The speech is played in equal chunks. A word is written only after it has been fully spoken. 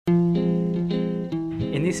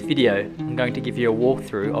In this video, I'm going to give you a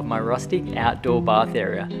walkthrough of my rustic outdoor bath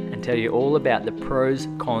area and tell you all about the pros,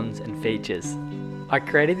 cons and features. I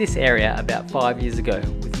created this area about 5 years ago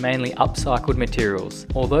with mainly upcycled materials.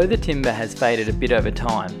 Although the timber has faded a bit over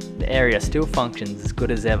time, the area still functions as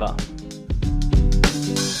good as ever.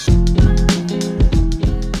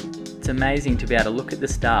 It's amazing to be able to look at the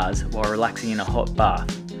stars while relaxing in a hot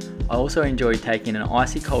bath. I also enjoy taking an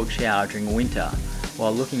icy cold shower during winter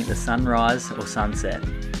while looking at the sunrise or sunset.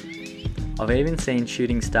 I've even seen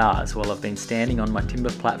shooting stars while I've been standing on my timber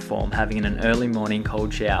platform having an early morning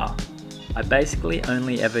cold shower. I basically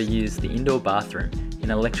only ever use the indoor bathroom in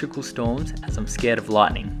electrical storms as I'm scared of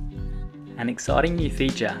lightning. An exciting new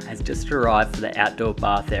feature has just arrived for the outdoor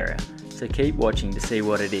bath area, so keep watching to see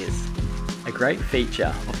what it is. A great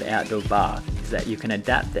feature of the outdoor bath is that you can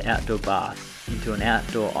adapt the outdoor bath into an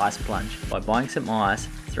outdoor ice plunge by buying some ice,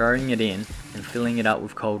 throwing it in and filling it up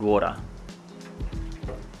with cold water.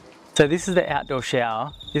 So this is the outdoor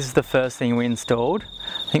shower. This is the first thing we installed.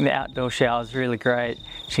 I think the outdoor shower is really great.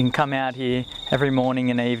 You can come out here every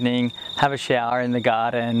morning and evening, have a shower in the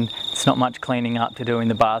garden. It's not much cleaning up to do in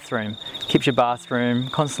the bathroom. Keeps your bathroom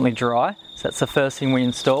constantly dry. So that's the first thing we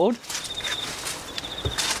installed.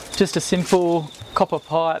 Just a simple copper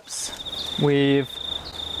pipes with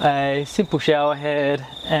a simple shower head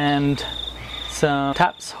and some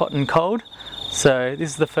taps, hot and cold. So this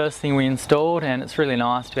is the first thing we installed, and it's really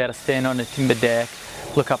nice to be able to stand on a timber deck,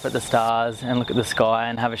 look up at the stars and look at the sky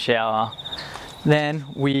and have a shower. Then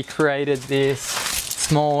we created this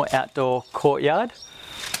small outdoor courtyard.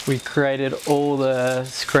 We created all the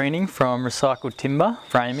screening from recycled timber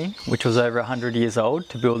framing, which was over 100 years old,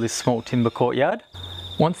 to build this small timber courtyard.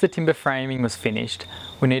 Once the timber framing was finished,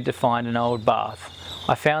 we needed to find an old bath.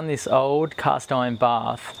 I found this old cast iron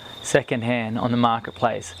bath second-hand on the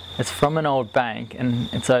marketplace. It's from an old bank and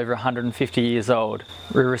it's over 150 years old.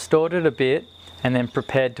 We restored it a bit and then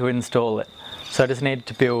prepared to install it. So I just needed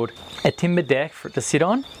to build a timber deck for it to sit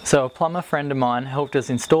on. So a plumber friend of mine helped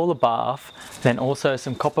us install the bath, then also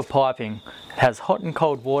some copper piping. It has hot and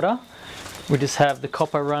cold water. We just have the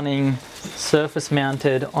copper running surface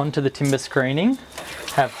mounted onto the timber screening,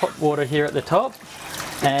 have hot water here at the top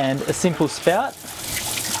and a simple spout.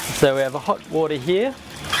 So we have a hot water here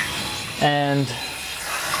and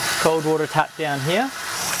cold water tap down here.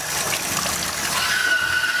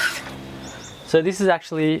 So this is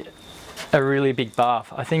actually a really big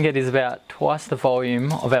bath. I think it is about twice the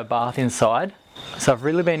volume of our bath inside. So I've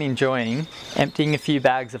really been enjoying emptying a few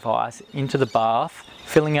bags of ice into the bath,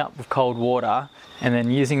 filling up with cold water and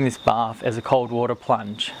then using this bath as a cold water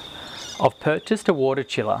plunge. I've purchased a water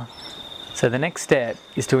chiller. So the next step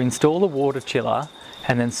is to install the water chiller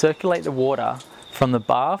and then circulate the water from the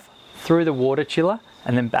bath through the water chiller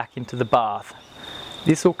and then back into the bath.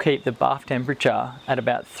 This will keep the bath temperature at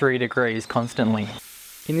about 3 degrees constantly.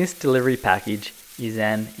 In this delivery package is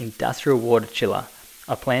an industrial water chiller.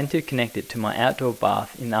 I plan to connect it to my outdoor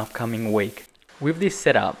bath in the upcoming week. With this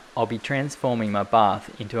setup, I'll be transforming my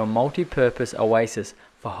bath into a multi-purpose oasis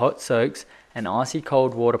for hot soaks and icy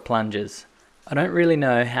cold water plunges. I don't really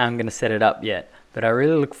know how I'm going to set it up yet, but I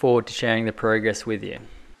really look forward to sharing the progress with you.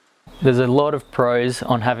 There's a lot of pros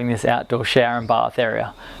on having this outdoor shower and bath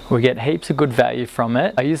area. We get heaps of good value from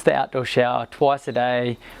it. I use the outdoor shower twice a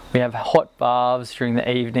day. We have hot baths during the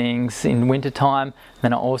evenings in winter time.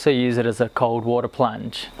 Then I also use it as a cold water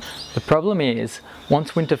plunge. The problem is,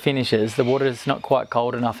 once winter finishes, the water is not quite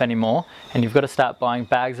cold enough anymore and you've got to start buying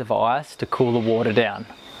bags of ice to cool the water down.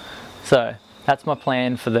 So that's my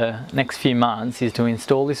plan for the next few months, is to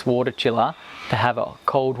install this water chiller to have a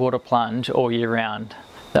cold water plunge all year round.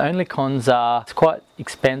 The only cons are it's quite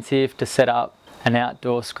expensive to set up an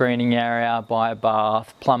outdoor screening area, buy a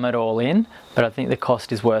bath, plumb it all in, but I think the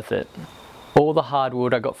cost is worth it. All the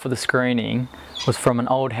hardwood I got for the screening was from an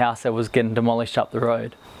old house that was getting demolished up the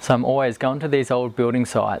road. So I'm always going to these old building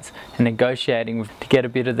sites and negotiating to get a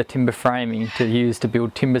bit of the timber framing to use to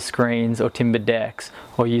build timber screens or timber decks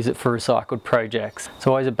or use it for recycled projects. It's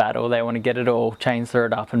always a battle. They want to get it all, chainsaw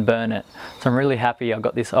it up and burn it. So I'm really happy I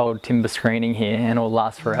got this old timber screening here and it'll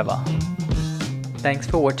last forever. Thanks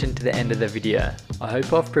for watching to the end of the video. I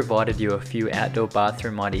hope I've provided you a few outdoor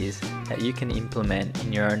bathroom ideas that you can implement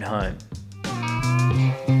in your own home.